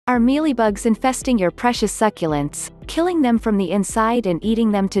Are mealybugs infesting your precious succulents, killing them from the inside and eating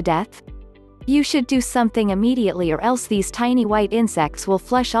them to death? You should do something immediately, or else these tiny white insects will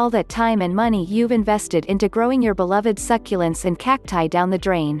flush all that time and money you've invested into growing your beloved succulents and cacti down the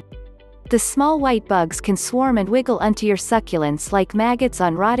drain. The small white bugs can swarm and wiggle onto your succulents like maggots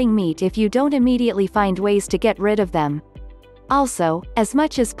on rotting meat if you don't immediately find ways to get rid of them. Also, as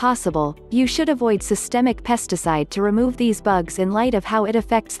much as possible, you should avoid systemic pesticide to remove these bugs in light of how it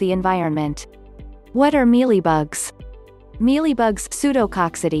affects the environment. What are mealybugs? Mealybugs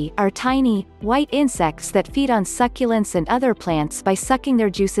Pseudococcidae are tiny, white insects that feed on succulents and other plants by sucking their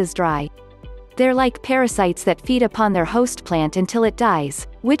juices dry. They're like parasites that feed upon their host plant until it dies,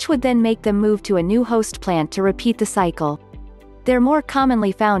 which would then make them move to a new host plant to repeat the cycle. They're more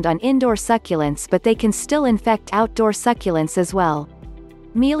commonly found on indoor succulents, but they can still infect outdoor succulents as well.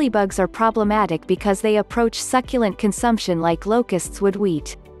 Mealybugs are problematic because they approach succulent consumption like locusts would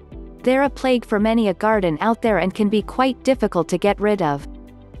wheat. They're a plague for many a garden out there and can be quite difficult to get rid of.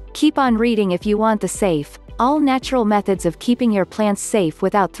 Keep on reading if you want the safe, all-natural methods of keeping your plants safe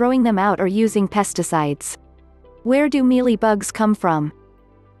without throwing them out or using pesticides. Where do mealybugs come from?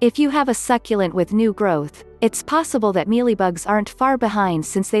 If you have a succulent with new growth, it's possible that mealybugs aren't far behind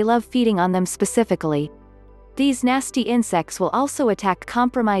since they love feeding on them specifically. These nasty insects will also attack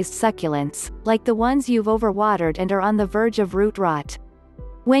compromised succulents, like the ones you've overwatered and are on the verge of root rot.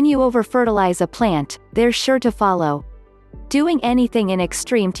 When you overfertilize a plant, they're sure to follow. Doing anything in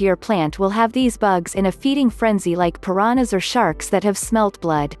extreme to your plant will have these bugs in a feeding frenzy like piranhas or sharks that have smelt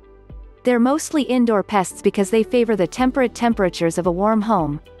blood. They're mostly indoor pests because they favor the temperate temperatures of a warm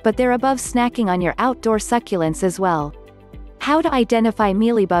home, but they're above snacking on your outdoor succulents as well. How to identify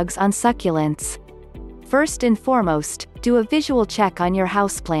mealybugs on succulents? First and foremost, do a visual check on your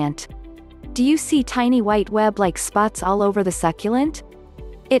houseplant. Do you see tiny white web-like spots all over the succulent?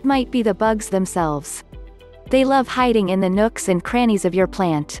 It might be the bugs themselves. They love hiding in the nooks and crannies of your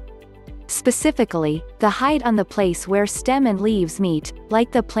plant. Specifically, they hide on the place where stem and leaves meet,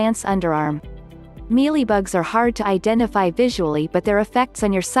 like the plant's underarm. Mealybugs are hard to identify visually, but their effects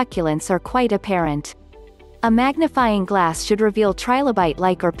on your succulents are quite apparent. A magnifying glass should reveal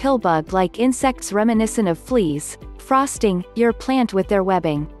trilobite-like or pillbug-like insects reminiscent of fleas, frosting your plant with their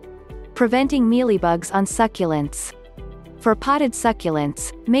webbing. Preventing mealybugs on succulents. For potted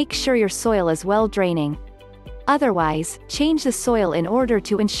succulents, make sure your soil is well draining. Otherwise, change the soil in order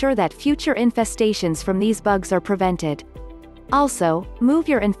to ensure that future infestations from these bugs are prevented. Also, move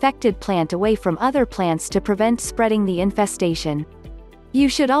your infected plant away from other plants to prevent spreading the infestation. You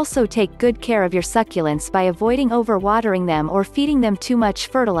should also take good care of your succulents by avoiding overwatering them or feeding them too much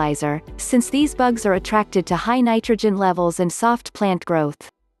fertilizer, since these bugs are attracted to high nitrogen levels and soft plant growth.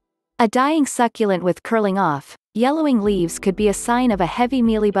 A dying succulent with curling off, yellowing leaves could be a sign of a heavy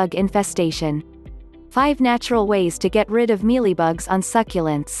mealybug infestation. 5 natural ways to get rid of mealybugs on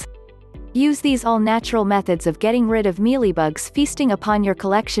succulents. Use these all-natural methods of getting rid of mealybugs feasting upon your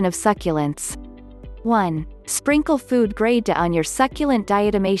collection of succulents. 1. Sprinkle food-grade DA on your succulent.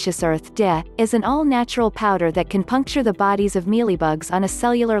 Diatomaceous earth DA is an all-natural powder that can puncture the bodies of mealybugs on a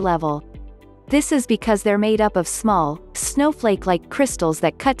cellular level. This is because they're made up of small, snowflake-like crystals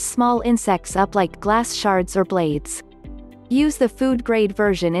that cut small insects up like glass shards or blades. Use the food-grade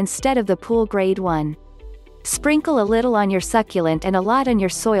version instead of the pool-grade one. Sprinkle a little on your succulent and a lot on your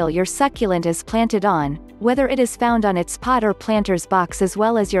soil your succulent is planted on, whether it is found on its pot or planter's box as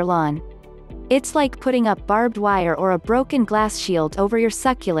well as your lawn. It's like putting up barbed wire or a broken glass shield over your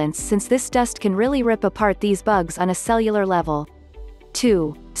succulents, since this dust can really rip apart these bugs on a cellular level.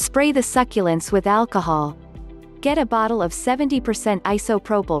 2. Spray the succulents with alcohol. Get a bottle of 70%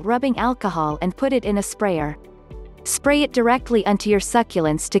 isopropyl rubbing alcohol and put it in a sprayer. Spray it directly onto your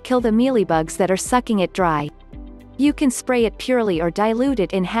succulents to kill the mealybugs that are sucking it dry. You can spray it purely or dilute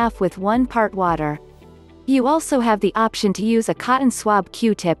it in half with 1 part water. You also have the option to use a cotton swab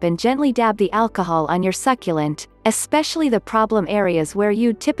Q-tip and gently dab the alcohol on your succulent, especially the problem areas where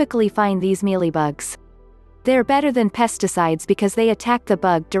you'd typically find these mealybugs. They're better than pesticides because they attack the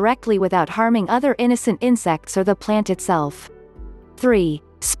bug directly without harming other innocent insects or the plant itself. 3.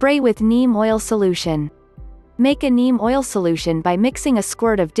 Spray with neem oil solution. Make a neem oil solution by mixing a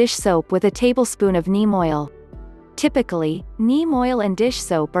squirt of dish soap with a tablespoon of neem oil. Typically, neem oil and dish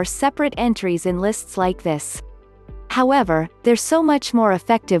soap are separate entries in lists like this. However, they're so much more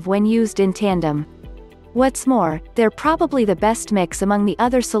effective when used in tandem. What's more, they're probably the best mix among the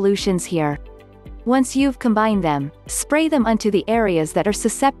other solutions here. Once you've combined them, spray them onto the areas that are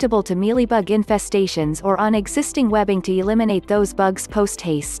susceptible to mealybug infestations or on existing webbing to eliminate those bugs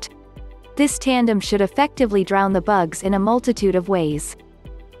post-haste. This tandem should effectively drown the bugs in a multitude of ways.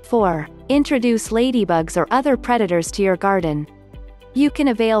 4. Introduce ladybugs or other predators to your garden. You can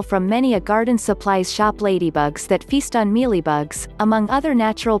avail from many a garden supplies shop ladybugs that feast on mealybugs, among other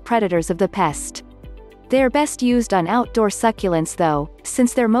natural predators of the pest. They're best used on outdoor succulents though,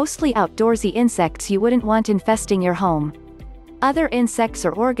 since they're mostly outdoorsy insects you wouldn't want infesting your home. Other insects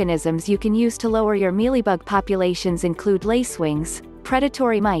or organisms you can use to lower your mealybug populations include lacewings,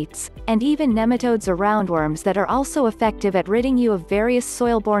 predatory mites, and even nematodes or roundworms that are also effective at ridding you of various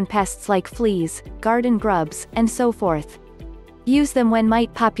soil-borne pests like fleas, garden grubs, and so forth. Use them when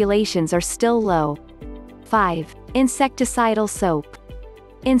mite populations are still low. 5. Insecticidal soap.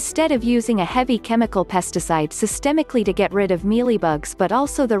 Instead of using a heavy chemical pesticide systemically to get rid of mealybugs but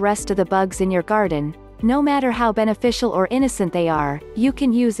also the rest of the bugs in your garden, no matter how beneficial or innocent they are, you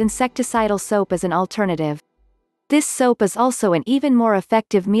can use insecticidal soap as an alternative. This soap is also an even more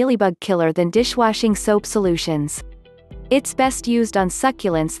effective mealybug killer than dishwashing soap solutions. It's best used on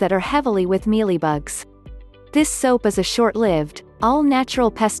succulents that are heavily with mealybugs. This soap is a short-lived,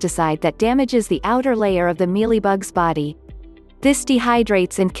 all-natural pesticide that damages the outer layer of the mealybug's body. This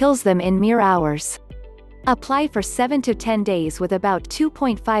dehydrates and kills them in mere hours. Apply for 7 to 10 days with about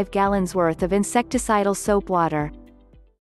 2.5 gallons worth of insecticidal soap water.